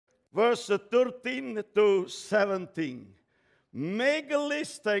verse 13 to 17. Make a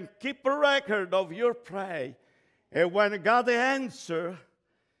list and keep a record of your prayer. And when God answers,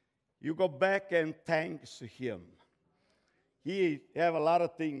 you go back and thanks Him. He have a lot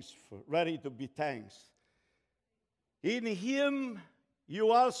of things ready to be thanks. In Him, you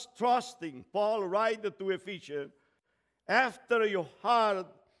are trusting. Paul writes to Ephesians, after you heard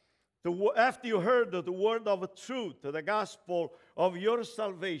the word of truth, the gospel of your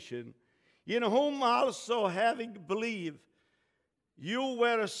salvation, in whom also having believed, you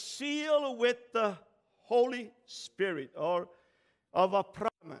were sealed with the Holy Spirit, or of a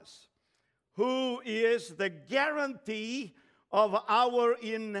promise, who is the guarantee of our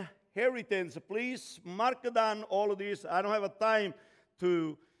inheritance. Please mark down all of this. I don't have time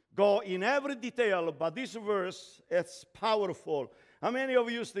to go in every detail, but this verse is powerful. How many of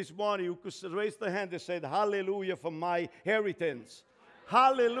you this morning you could raise the hand and say, hallelujah for my inheritance?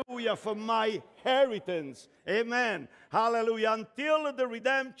 Hallelujah for my inheritance. Amen. Hallelujah. Until the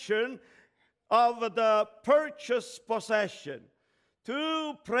redemption of the purchased possession,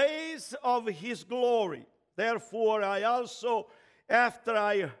 to praise of His glory. Therefore, I also, after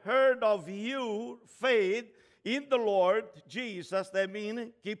I heard of you, faith in the Lord Jesus, that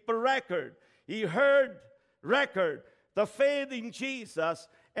means keep a record. He heard record, the faith in Jesus,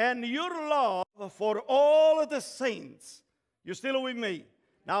 and your love for all the saints. You still with me?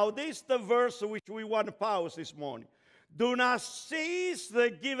 Now, this is the verse which we want to pause this morning. Do not cease to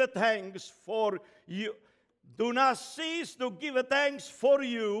give thanks for you. Do not cease to give thanks for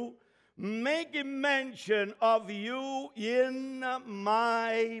you, making mention of you in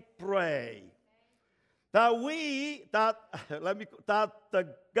my prayer. That the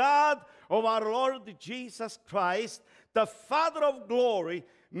God of our Lord Jesus Christ, the Father of glory,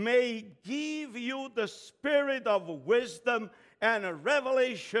 may give you the spirit of wisdom and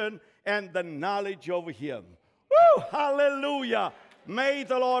revelation and the knowledge of Him. Woo! Hallelujah! May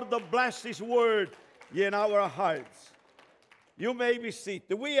the Lord bless His word in our hearts. You may be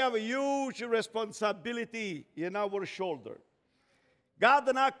seated. We have a huge responsibility in our shoulder. God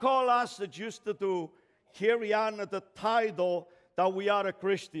did not call us just to carry on the title that we are a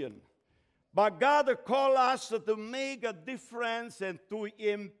Christian. But God called us to make a difference and to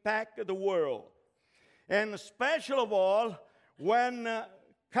impact the world. And special of all, when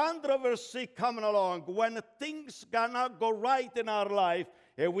controversy coming along, when things cannot go right in our life,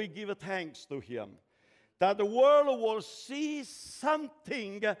 and we give thanks to Him. That the world will see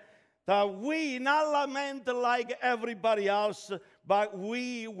something that we not lament like everybody else, but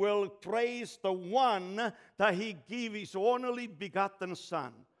we will praise the one that He gave His only begotten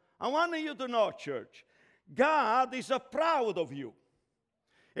Son. I want you to know, church, God is proud of you.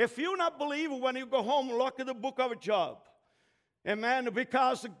 If you not believe, when you go home, look at the book of Job. Amen.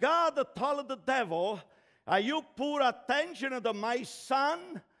 Because God told the devil, you put attention to my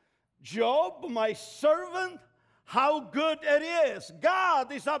son, Job, my servant, how good it is.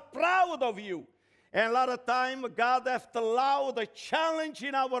 God is proud of you. And a lot of time, God has to allow the challenge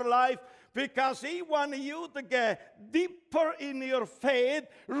in our life because He wants you to get deeper in your faith,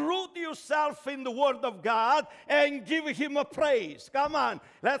 root yourself in the Word of God, and give Him a praise. Come on,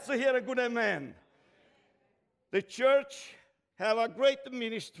 let's hear a good amen. The church have a great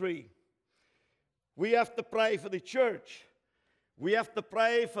ministry. We have to pray for the church. We have to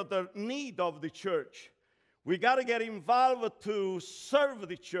pray for the need of the church. We got to get involved to serve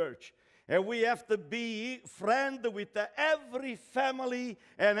the church. And we have to be friend with every family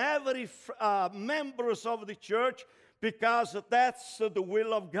and every members of the church, because that's the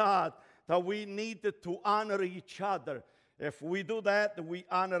will of God, that we need to honor each other. If we do that, we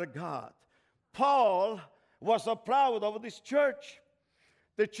honor God. Paul was proud of this church.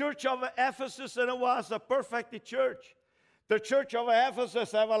 The church of Ephesus was a perfect church. The church of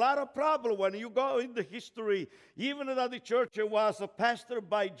Ephesus have a lot of problems when you go in the history. Even though the church was pastored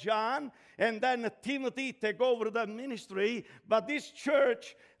by John, and then Timothy take over the ministry. But this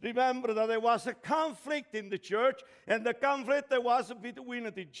church, remember that there was a conflict in the church, and the conflict was between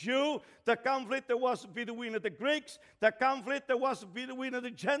the Jew, the conflict was between the Greeks, the conflict was between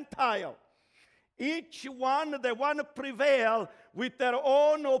the Gentile. Each one, they want to prevail with their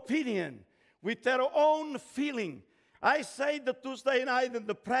own opinion, with their own feeling. I say the Tuesday night in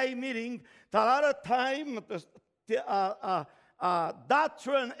the prayer meeting, that a lot of time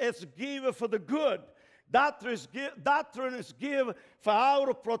doctrine is given for the good. Doctrine is given for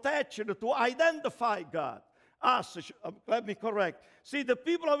our protection, to identify God. Let me correct. See, the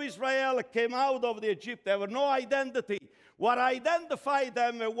people of Israel came out of the Egypt. They had no identity. What identified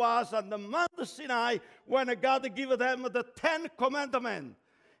them was on the Mount Sinai when God gave them the 10 Commandments.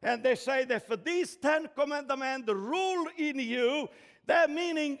 And they say that for these 10 commandments rule in you, that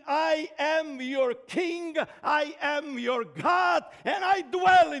meaning I am your king, I am your God, and I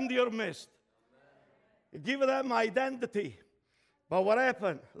dwell in your midst. Give them identity. But what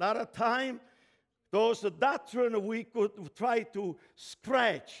happened? A lot of time, those doctrine we could try to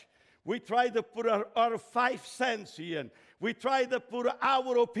scratch. We try to put our 5 cents in. We try to put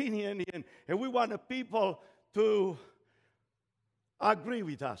our opinion in. And we want the people to agree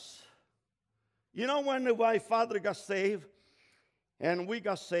with us. You know, when my father got saved and we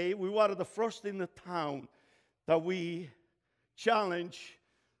got saved, we were the first in the town that we challenged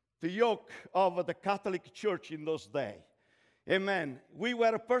the yoke of the Catholic Church in those days. Amen. We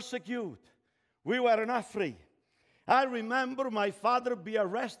were persecuted. We were not free. I remember my father be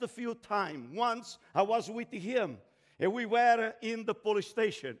arrested a few times. Once I was with him, and we were in the police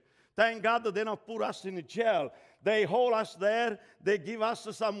station. Thank God that they don't put us in jail. They hold us there. They give us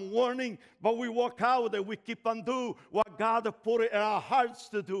some warning, but we walk out and we keep on doing what God put in our hearts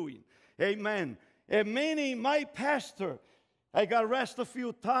to do. Amen. And many, my pastor, I got arrested a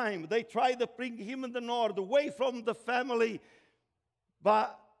few times. They tried to bring him in the north, away from the family.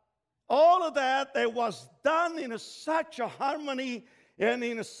 But all of that, it was done in such a harmony and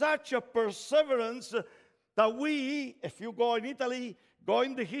in such a perseverance that we, if you go in Italy, go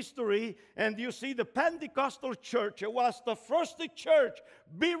in the history, and you see the Pentecostal church, it was the first church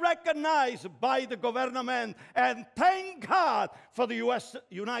be recognized by the government, and thank God for the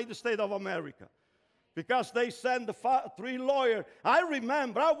United States of America. Because they sent the 3 lawyers. I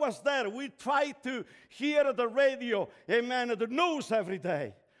remember, I was there. We tried to hear the radio, amen, the news every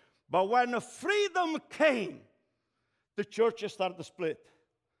day. But when the freedom came, the church started to split.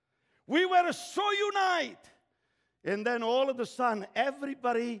 We were so united. And then all of a sudden,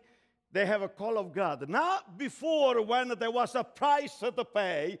 everybody, they have a call of God. Not before when there was a price to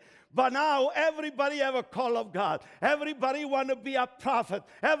pay, but now everybody have a call of God. Everybody want to be a prophet.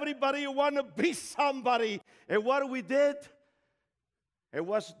 Everybody want to be somebody. And what we did, it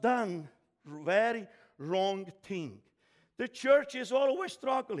was done very wrong thing. The church is always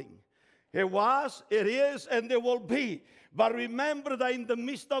struggling. It was, it is, and there will be. But remember that in the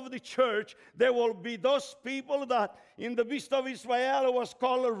midst of the church, there will be those people that in the midst of Israel was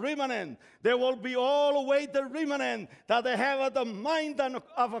called a remnant. There will be all the way the remnant that they have the mind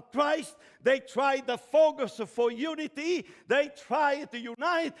of Christ. They try to focus for unity. They try to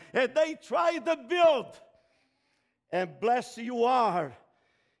unite, and they try to build. And blessed you are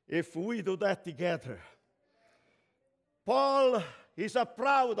if we do that together. Paul is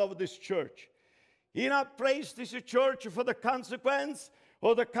proud of this church. He not praised this church for the consequence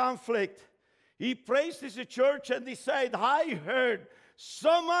or the conflict. He praised this church and he said, I heard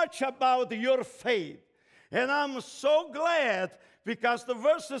so much about your faith. And I'm so glad because the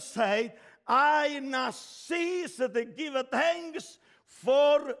verses say, I not cease to give thanks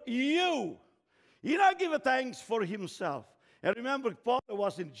for you. He not give thanks for himself. And remember, Paul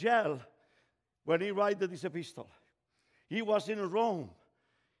was in jail when he wrote this epistle. He was in Rome.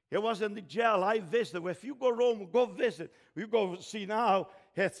 He was in the jail. I visited. If you go to Rome, go visit. You go see now,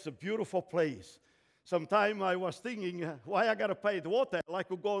 it's a beautiful place. Sometime I was thinking, why I got to pay the hotel? I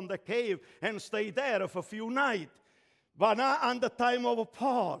could go in the cave and stay there for a few nights. But not on the time of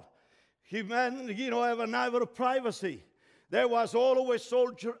Paul. He meant, have a night of privacy. There was always a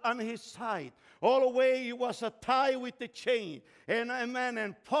soldier on his side. All the way he was tied with the chain. And amen.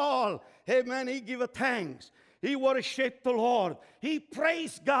 And Paul, amen, he gave thanks. He worshiped the Lord. He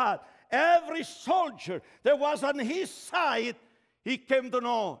praised God. Every soldier that was on his side, he came to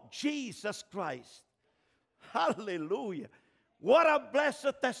know Jesus Christ. Hallelujah. What a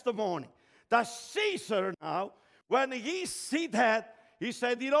blessed testimony. The Caesar now, when he see that, he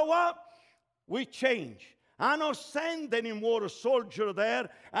said, you know what? We change. I don't send any more soldier there.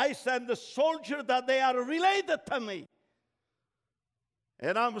 I send the soldier that they are related to me.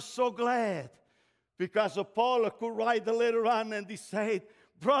 And I'm so glad. Because Paul could write later on and he said,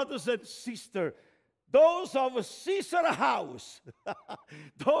 brothers and sisters, those of Caesar house,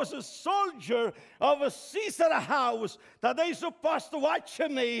 those soldiers of Caesar house that they supposed to watch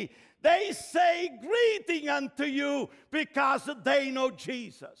me, they say greeting unto you because they know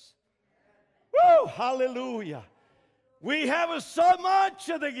Jesus. Woo, hallelujah. We have so much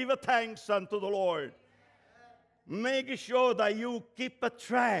to give thanks unto the Lord. Make sure that you keep a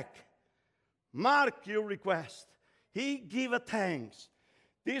track. Mark your request. He give thanks.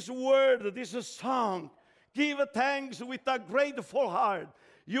 This word, this song, give thanks with a grateful heart.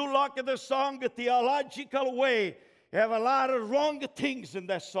 You look at the song a theological way. You have a lot of wrong things in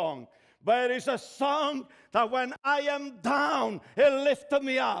that song. But it is a song that when I am down, it lifts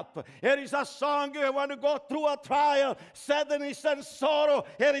me up. It is a song when I go through a trial, sadness and sorrow.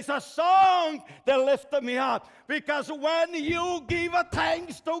 It is a song that lifts me up. Because when you give a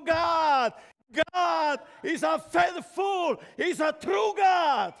thanks to God, God is a faithful, He's a true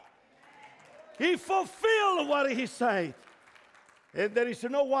God. He fulfilled what He said. And there is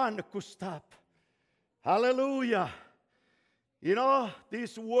no one who could stop. Hallelujah. You know,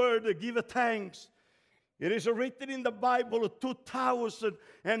 this word, give thanks, it is written in the Bible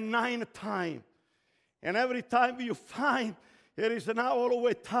 2,009 times. And every time you find, it is now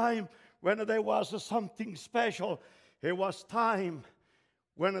always time when there was something special. It was time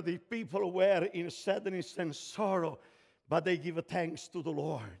when the people were in sadness and sorrow, but they give thanks to the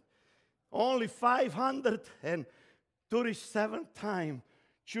Lord. Only 537 times,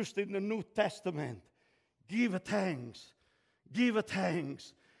 just in the New Testament, give thanks. Give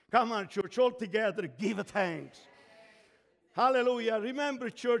thanks. Come on, church, all together, give thanks. Hallelujah. Remember,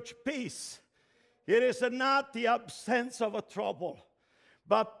 church, peace. It is not the absence of a trouble,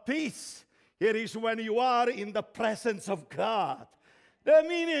 but peace, it is when you are in the presence of God. That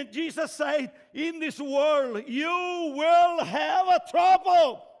meaning, Jesus said, in this world, you will have a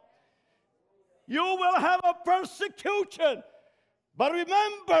trouble. You will have a persecution. But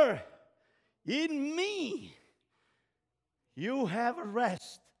remember, in me, you have a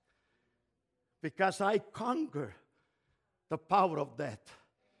rest, because I conquer the power of death.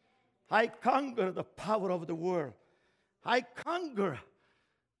 I conquer the power of the world. I conquer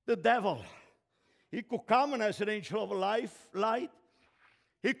the devil. He could come as an angel of light.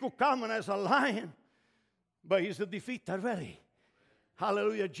 He could come as a lion, but he's a defeat already.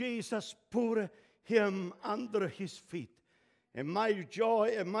 Hallelujah. Jesus put him under his feet. And my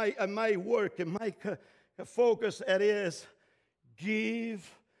joy and my work and my focus it is,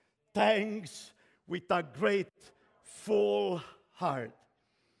 give thanks with a grateful heart.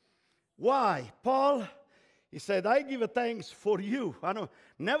 Why? Paul, he said, I give thanks for you. I know,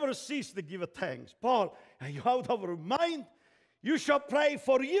 never cease to give thanks. Paul, are you out of your mind? You shall pray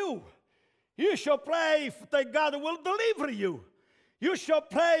for you. You shall pray that God will deliver you. You shall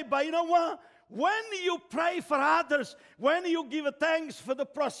pray, but you know what? When you pray for others, when you give thanks for the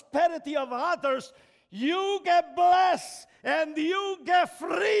prosperity of others, you get blessed and you get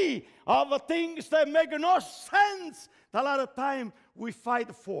free of things that make no sense. A lot of time we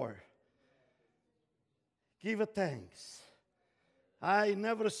fight for. Give thanks. I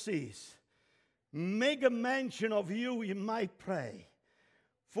never cease. Make a mention of you in my prayer.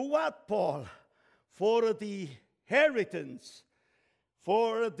 For what, Paul? For the inheritance.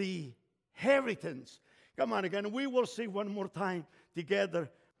 For the inheritance. Come on again. We will see one more time together.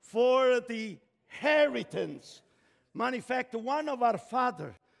 For the inheritance. Matter of fact, one of our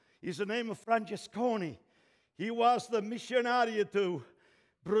father is the name of Francesconi. He was the missionary to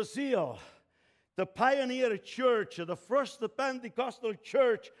Brazil, the pioneer church, the first Pentecostal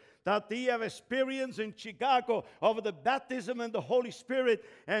church that he have experienced in Chicago of the baptism and the Holy Spirit.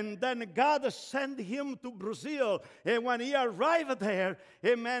 And then God sent him to Brazil. And when he arrived there,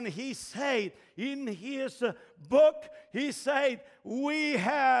 amen, he said in his book, he said, we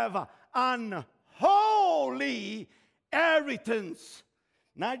have an holy inheritance.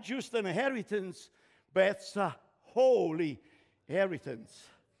 Not just an inheritance, but it's a holy inheritance.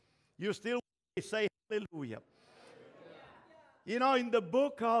 You still say hallelujah. You know, in the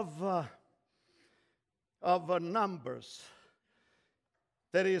book of Numbers,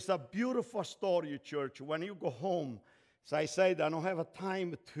 there is a beautiful story, church. When you go home, as I said, I don't have a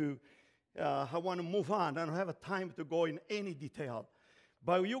time to, I want to move on. I don't have a time to go in any detail.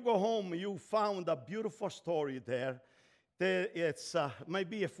 But when you go home, you found a beautiful story there. It's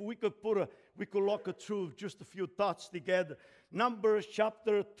maybe if we could we could look through just a few thoughts together. Numbers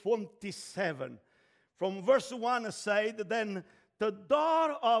chapter 27. From verse 1 said, then the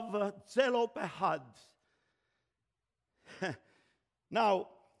door of Zelophehad. Now,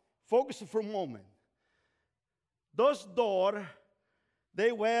 focus for a moment. Those doors,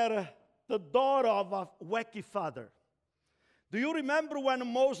 they were the door of a wicked father. Do you remember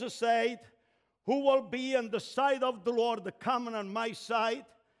when Moses said, who will be on the side of the Lord, come on my side?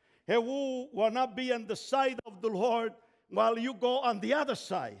 And who will not be on the side of the Lord while you go on the other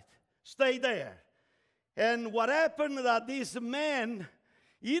side? Stay there. And what happened that this man,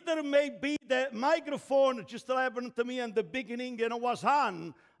 either maybe the microphone just happened to me in the beginning and it was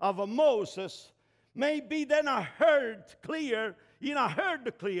on of Moses, maybe then I heard clear,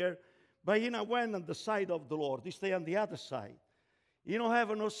 but went on the side of the Lord. He stay on the other side. You don't have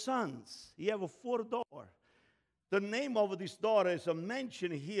no sons. You have a 4 door. The name of this daughter is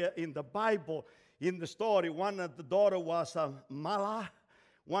mentioned here in the Bible. In the story, one of the daughter was Mala,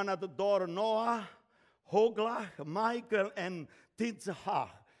 one of the daughter Noah, Hogla, Michael, and Titzah.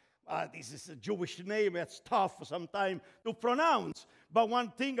 This is a Jewish name. It's tough sometimes to pronounce. But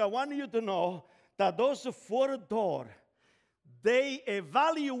one thing I want you to know, that those four daughters, they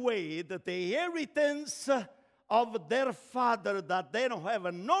evaluate the inheritance of their father, that they don't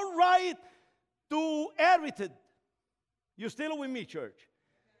have no right to inherit it. You still with me, church?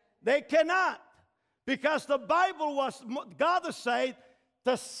 They cannot. Because the Bible was, God said,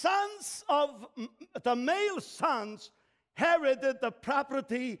 the male sons inherited the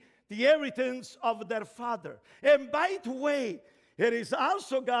property, the inheritance of their father. And by the way, it is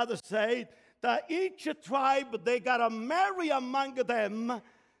also God said that each tribe, they got to marry among them,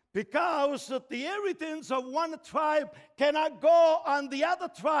 because the inheritance of one tribe cannot go on the other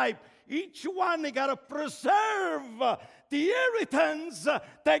tribe. Each one, they got to preserve the inheritance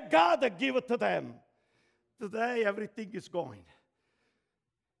that God gave to them. Today, everything is going.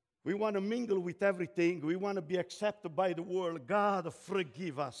 We want to mingle with everything. We want to be accepted by the world. God,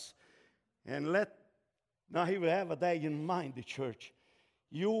 forgive us. And now he will have a day in mind, the church.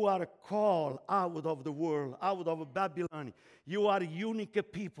 You are called out of the world, out of Babylon. You are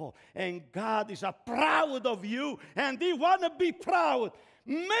unique people. And God is proud of you. And he want to be proud.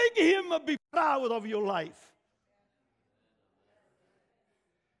 Make him be proud of your life.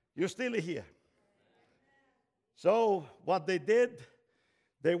 You're still here. So what they did,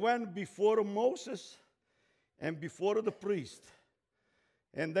 they went before Moses and before the priest.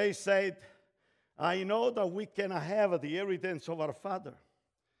 And they said, I know that we cannot have the inheritance of our father.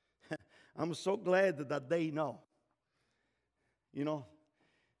 I'm so glad that they know. You know,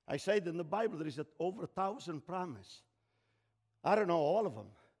 I said in the Bible there is over 1,000 promises. I don't know all of them,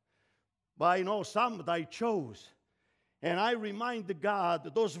 but I know some that I chose. And I remind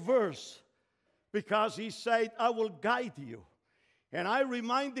God those verses, because he said, I will guide you. And I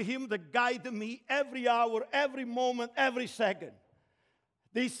remind him to guide me every hour, every moment, every second.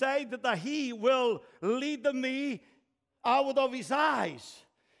 They said that he will lead me out of his eyes.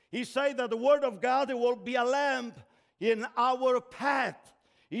 He said that the word of God will be a lamp in our path.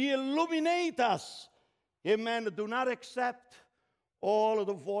 He illuminates us. Amen. Do not accept all of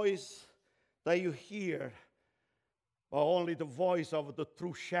the voice that you hear, but only the voice of the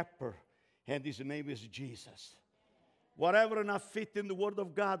true shepherd, and his name is Jesus. Whatever not fit in the word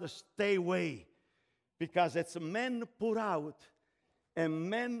of God, stay away, because it's men put out, and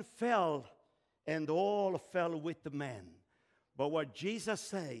men fell, and all fell with the man. But what Jesus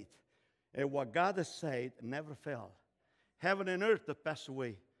said and what God has said never fell. Heaven and earth will pass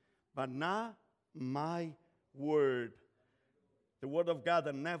away, but not my word. The word of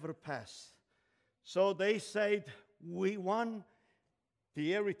God never pass. So they said, we want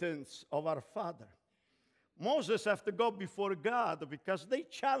the inheritance of our father. Moses have to go before God because they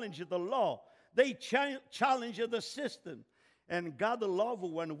challenged the law. They challenged the system. And God loves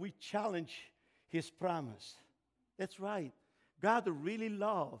when we challenge his promise. That's right. God really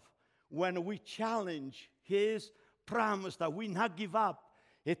loves when we challenge his promise that we not give up.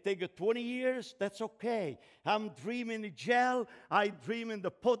 It takes 20 years, that's okay. I'm dreaming in jail. I dream in the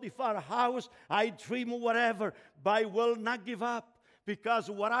Potiphar house. I dream whatever. But I will not give up.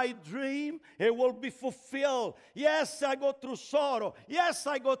 Because what I dream, it will be fulfilled. Yes, I go through sorrow. Yes,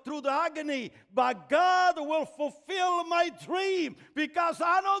 I go through the agony. But God will fulfill my dream. Because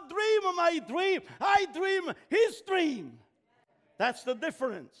I don't dream my dream. I dream his dream. That's the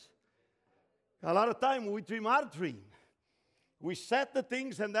difference. A lot of time we dream our dream. We set the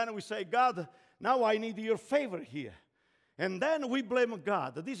things and then we say, God, now I need your favor here. And then we blame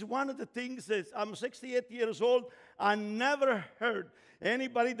God. This is one of the things that I'm 68 years old. I never heard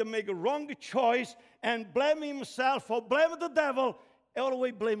anybody to make a wrong choice and blame himself or blame the devil.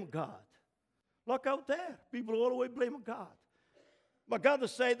 Always blame God. Look out there. People always blame God. But God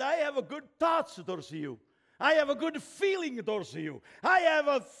has said, I have a good thoughts towards you. I have a good feeling towards you. I have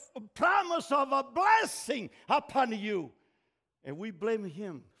a promise of a blessing upon you. And we blame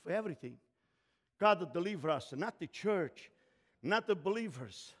him for everything. God will deliver us, not the church, not the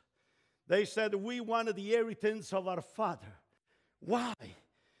believers. They said, we wanted the inheritance of our father. Why?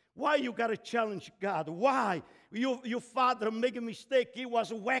 Why you got to challenge God? Why? Your father made a mistake. He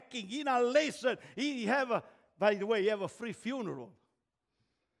was whacking. He not listen. By the way, he have a free funeral.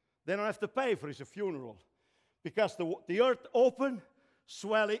 They don't have to pay for his funeral. Because the earth opened,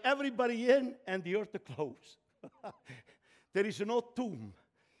 swelling everybody in, and the earth closed. There is no tomb.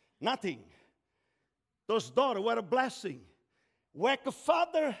 Nothing. Those daughters were a blessing. Whack a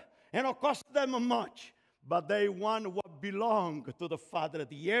father, and it cost them much. but they want what belongs to the Father,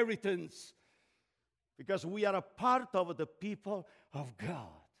 the inheritance, because we are a part of the people of God.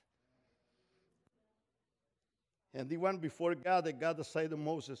 And he went before God, and God said to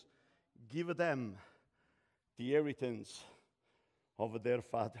Moses, give them the inheritance of their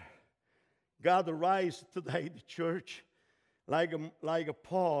father. God arise today, the church, like a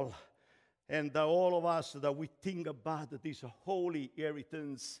Paul, and all of us that we think about this holy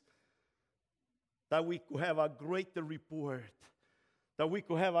inheritance, that we could have a great report, that we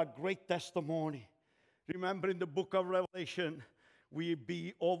could have a great testimony. Remember in the book of Revelation, we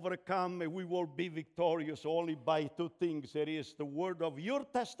be overcome and we will be victorious only by two things. It is the word of your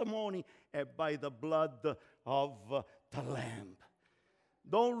testimony and by the blood of the Lamb.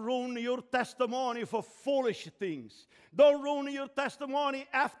 Don't ruin your testimony for foolish things. Don't ruin your testimony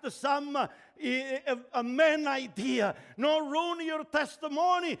after some a man idea. Don't ruin your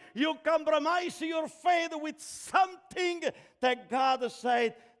testimony. You compromise your faith with something that God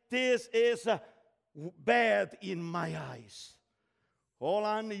said, this is bad in my eyes. Hold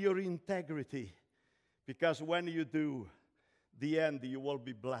on to your integrity, because when you do, the end you will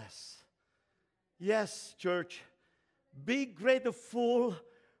be blessed. Yes, church, be grateful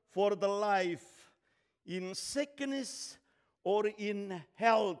for the life in sickness or in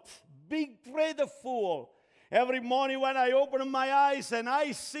health. Be grateful. Every morning when I open my eyes and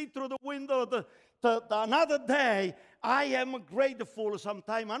I see through the window another day, I am grateful.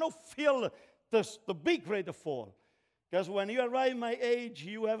 Sometimes I don't feel to be grateful. Because when you arrive my age,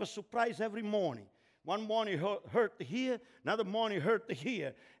 you have a surprise every morning. One morning hurt here, another morning hurt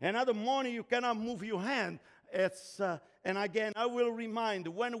here. Another morning you cannot move your hand. And again, I will remind,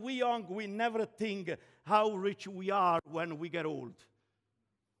 when we young, we never think how rich we are when we get old.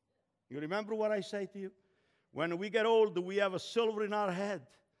 You remember what I say to you? When we get old, we have a silver in our head.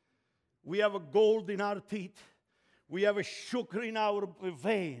 We have a gold in our teeth. We have a sugar in our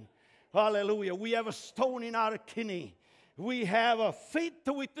vein. Hallelujah. We have a stone in our kidney. We have a feet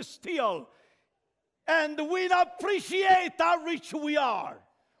with the steel. And we appreciate how rich we are.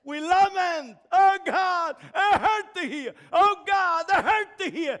 We lament, oh God, I hurt to hear. Oh God, I hurt to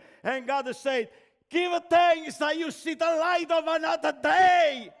hear. And God has said, give thanks that you see the light of another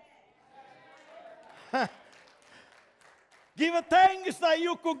day. Give thanks that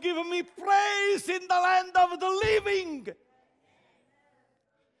you could give me praise in the land of the living.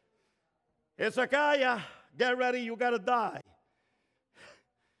 Hezekiah, get ready, you got to die.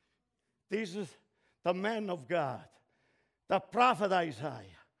 This is the man of God, the prophet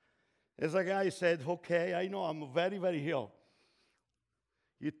Isaiah. Hezekiah said, okay, I know I'm very, very ill.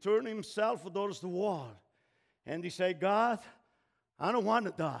 He turned himself towards the wall, and he said, God, I don't want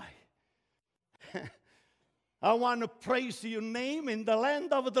to die. I want to praise your name in the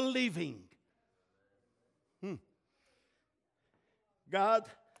land of the living. God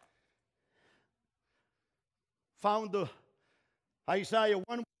found Isaiah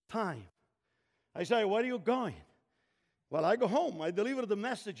one more time. Isaiah, where are you going? Well, I go home. I deliver the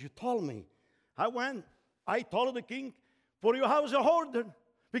message you told me. I went. I told the king, put your house in order,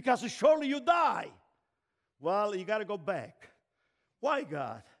 because surely you die. Well, you got to go back. Why,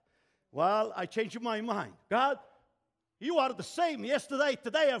 God? Well, I changed my mind. God, you are the same yesterday,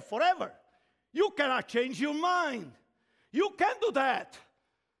 today, and forever. You cannot change your mind. You can't do that.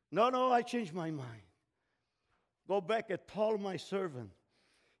 No, I changed my mind. Go back and tell my servant,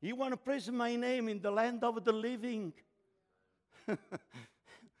 you want to praise my name in the land of the living.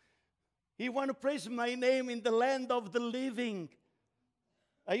 You want to praise my name in the land of the living.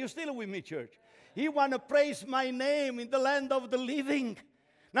 Are you still with me, church? You want to praise my name in the land of the living.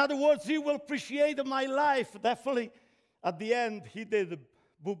 In other words, he will appreciate my life. Definitely, at the end, he did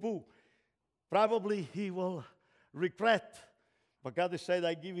boo-boo. Probably he will regret. But God said,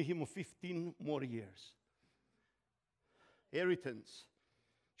 I give him 15 more years. Inheritance.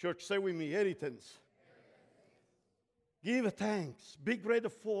 Church, say with me, inheritance. Give thanks. Be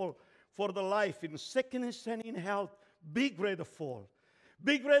grateful for the life in sickness and in health. Be grateful.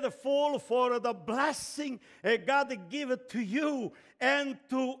 Be grateful for the blessing God give it to you and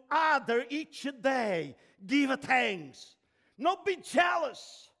to others each day. Give thanks. Don't be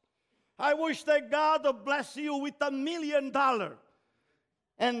jealous. I wish that God would bless you with $1 million.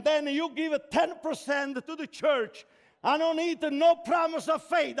 And then you give 10% to the church. I don't need no promise of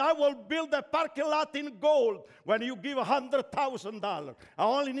faith. I will build a parking lot in gold when you give $100,000. I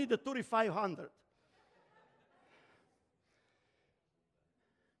only need $2,500.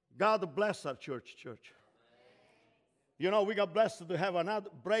 God bless our church. You know, we got blessed to have another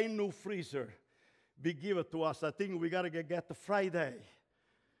brand new freezer be given to us. I think we got to get Friday.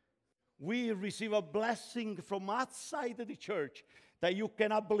 we receive a blessing from outside of the church that you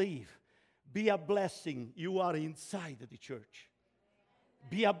cannot believe. Be a blessing. You are inside of the church.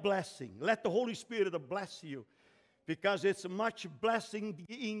 Be a blessing. Let the Holy Spirit bless you, because it's much blessing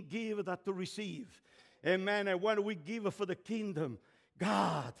in give that to receive. Amen. And when we give for the kingdom,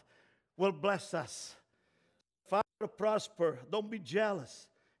 God will bless us. Father, prosper. Don't be jealous.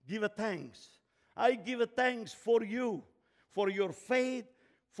 Give thanks. I give thanks for you, for your faith,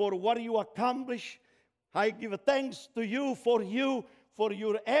 for what you accomplish. I give thanks to you, for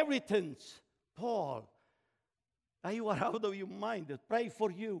your inheritance. Paul, you are out of your mind. Pray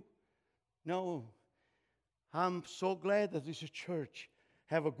for you. No, I'm so glad that this church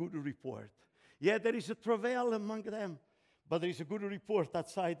have a good report. Yeah, there is a travail among them, but there is a good report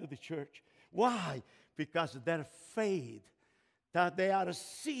outside of the church. Why? Because their faith, that they are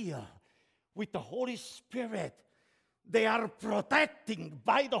sealed with the Holy Spirit. They are protecting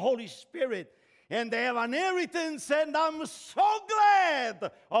by the Holy Spirit. And they have an inheritance, and I'm so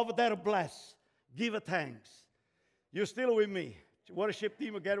glad of their bless. Give thanks. You still with me? Worship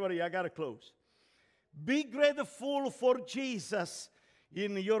team, get ready. I got to close. Be grateful for Jesus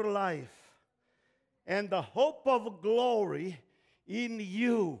in your life and the hope of glory in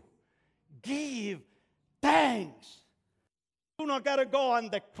you. Give thanks. You don't got to go on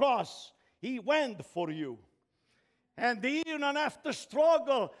the cross. He went for you. And you don't have to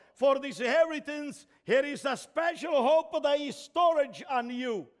struggle for this inheritance. Here is a special hope that is stored on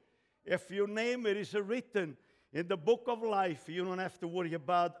you. If your name is written in the book of life, you don't have to worry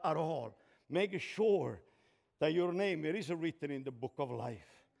about at all. Make sure that your name is written in the book of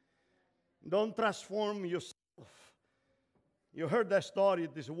life. Don't transform yourself. You heard that story.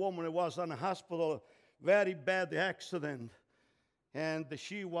 This woman was in a hospital, very bad accident. And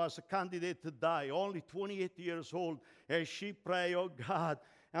she was a candidate to die, only 28 years old. And she prayed, oh God,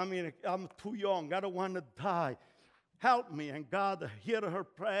 I'm too young. I don't want to die. Help me. And God heard her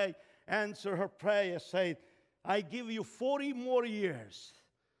prayer, answered her prayer, said, I give you 40 more years.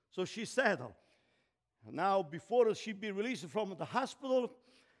 So she settled. Now, before she be released from the hospital,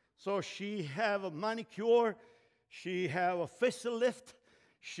 so she have a manicure, she have a facelift,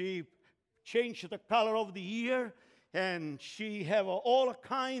 she changed the color of the ear, and she have all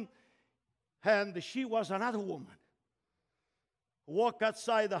kind, and she was another woman. Walk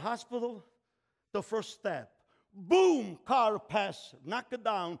outside the hospital, the first step. Boom, car pass, knock it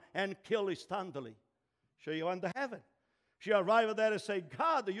down, and kill instantly. She went to heaven. She arrived there and said,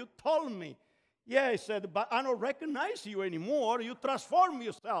 God, you told me. Yeah, he said, but I don't recognize you anymore. You transform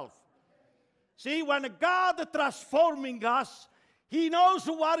yourself. See, when God transforming us, He knows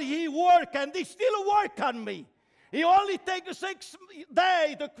what He work, and He still work on me. He only takes 6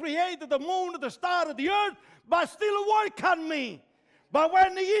 days to create the moon, the star, the earth, but still work on me. But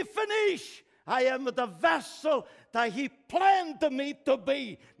when He finish, I am the vessel that He planned me to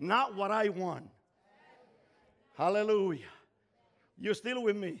be, not what I want. Hallelujah. You still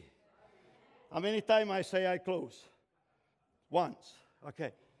with me? How many times I say I close? Once.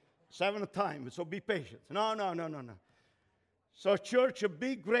 Okay. 7th time. So be patient. No. So church,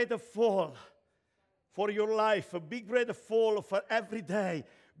 be grateful for your life. Be grateful for every day.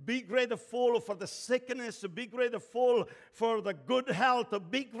 Be grateful for the sickness. Be grateful for the good health.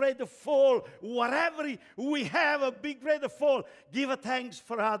 Be grateful whatever we have. Be grateful. Give thanks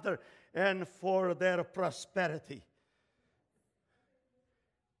for others and for their prosperity.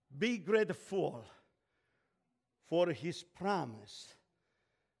 Be grateful for His promise,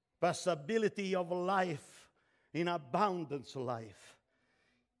 possibility of life in abundance life.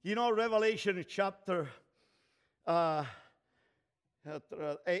 You know, Revelation chapter 3,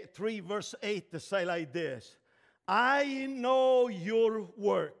 verse 8 to say like this. I know your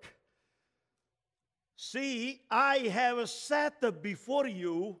work. See, I have set before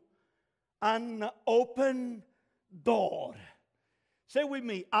you an open door. Say with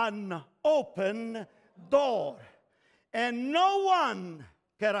me, an open door. And no one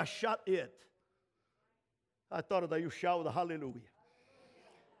can shut it. I thought that you shout hallelujah.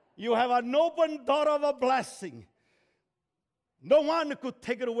 You have an open door of a blessing. No one could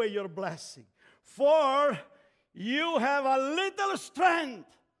take away your blessing. For you have a little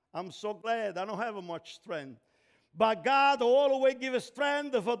strength. I'm so glad I don't have much strength. But God always gives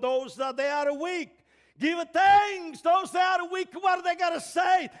strength for those that they are weak. Give thanks. Those that are weak, what are they going to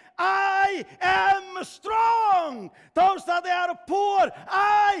say? I am strong. Those that they are poor,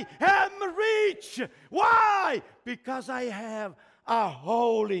 I am rich. Why? Because I have a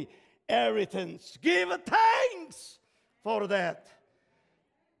holy inheritance. Give thanks for that.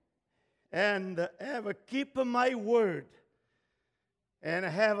 And ever keep my word and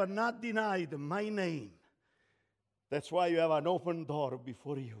have not denied my name. That's why you have an open door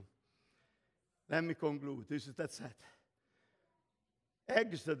before you. Let me conclude. That's it.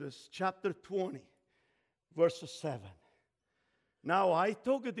 Exodus chapter 20, verse 7. Now, I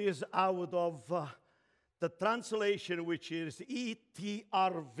took this out of the translation, which is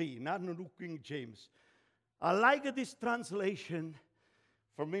ETRV, not New King James. I like this translation.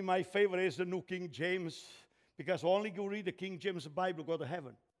 For me, my favorite is the New King James, because only you read the King James Bible, go to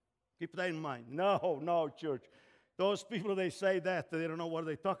heaven. Keep that in mind. No, church. Those people, they say that, they don't know what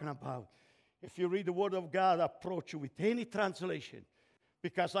they're talking about. If you read the Word of God, approach with any translation.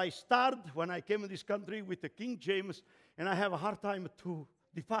 Because I started, when I came in this country, with the King James, and I have a hard time to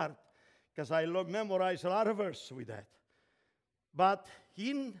depart, because I memorize a lot of verses with that. But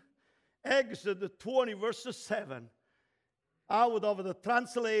in Exodus 20, verse 7, out of the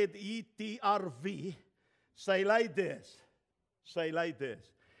translated ETRV, say like this.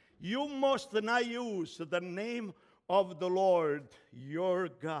 You must not use the name of the Lord your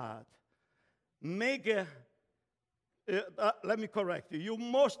God. Let me correct you. You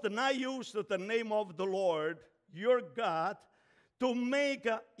must not use the name of the Lord your God to make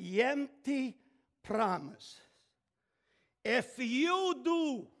empty promises. If you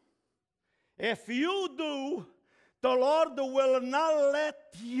do, the Lord will not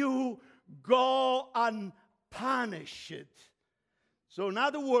let you go unpunished. So in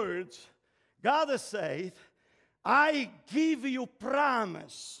other words, God has said, I give you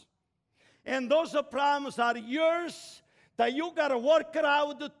promise. And those promises are yours that you got to work it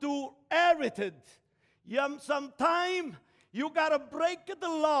out to inherit. Sometimes you got to break the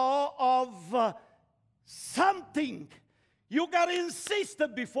law of something. You got to insist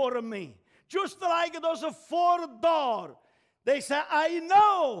before me. Just like those 4 doors. They say, I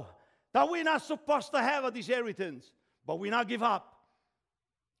know that we're not supposed to have this inheritance, but we not give up.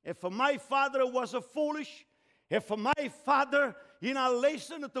 If my father was foolish, if my father in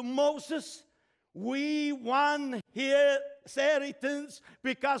relation to Moses, we won his inheritance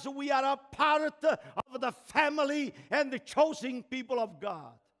because we are a part of the family and the chosen people of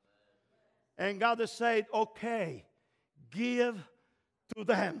God. And God said, okay, give to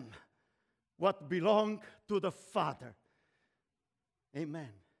them what belongs to the Father. Amen.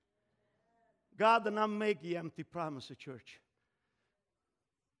 God did not make empty promises, church.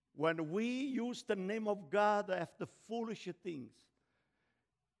 When we use the name of God after foolish things,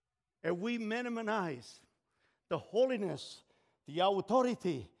 and we minimize the holiness, the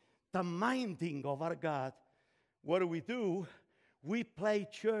authority, the minding of our God, what do? We play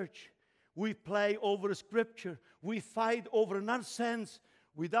church. We play over Scripture. We fight over nonsense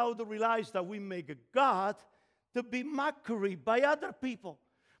without realizing that we make God to be mockery by other people.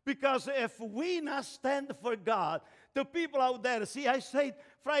 Because if we not stand for God, the people out there, see, I said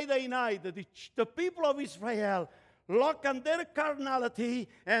Friday night, the people of Israel look on their carnality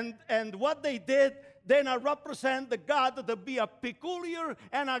and what they did, then I represent the God to be a peculiar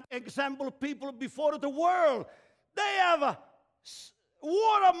and an example people before the world. They have a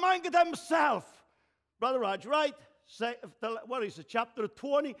war among themselves. Brother Raj, right? Say, what is it? Chapter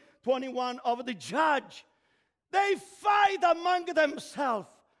 20, 21 of the Judge. They fight among themselves.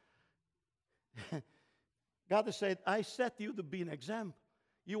 God said, I set you to be an example.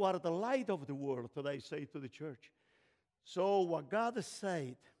 You are the light of the world, today say to the church. So what God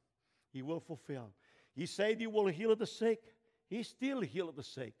said, He will fulfill. He said He will heal the sick. He still heals the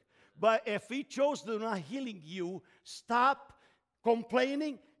sick. But if He chose to not healing you, stop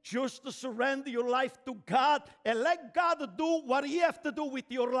complaining. Just to surrender your life to God and let God do what He has to do with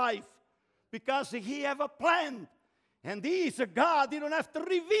your life. Because He have a plan. And He is a God. He don't have to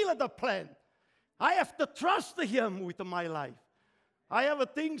reveal the plan. I have to trust Him with my life. I have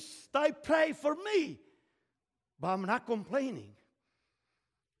things that I pray for me. But I'm not complaining.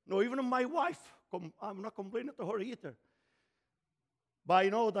 No, even my wife, I'm not complaining to her either. But I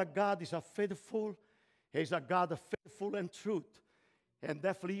know that God is a faithful. He's a God of faithful and truth. And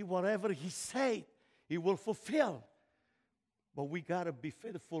definitely whatever He said, He will fulfill. But we got to be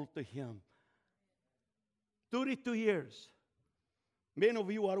faithful to Him. 32 years. Many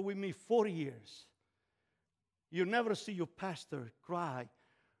of you are with me 40 years. You never see your pastor cry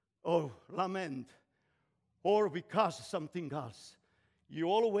or lament or because of something else. You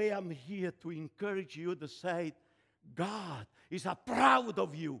always, I'm here to encourage you to say, God is proud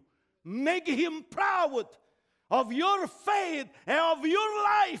of you. Make Him proud of your faith and of your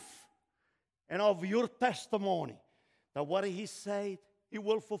life and of your testimony. That what He said, He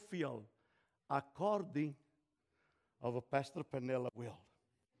will fulfill according of Pastor Penella will.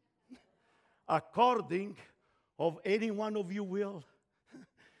 According of any one of you will.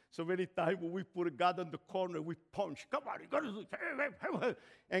 So many times when we put God in the corner, we punch. Come on, you got to do it.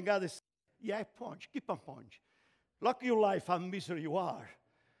 And God is, yeah, I punch. Keep on punch. Look your life, how miserable you are.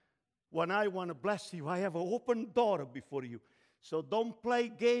 When I want to bless you, I have an open door before you. So don't play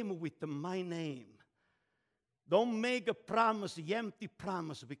game with my name. Don't make a promise, the empty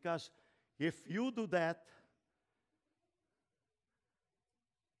promise, because if you do that,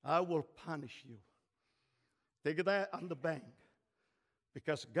 I will punish you. Take that on the bank,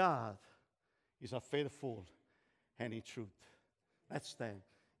 because God is a faithful and in truth. Let's stand.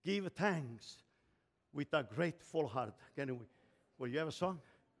 Give thanks with a grateful heart. Can we? Will you have a song?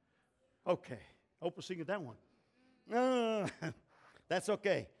 Okay. Hope we'll sing that one. No. That's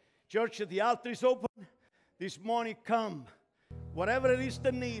okay. Church, the altar is open. This morning, come. Whatever it is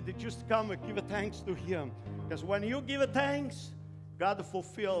the need, just come and give thanks to Him. Because when you give thanks, God will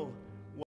fulfill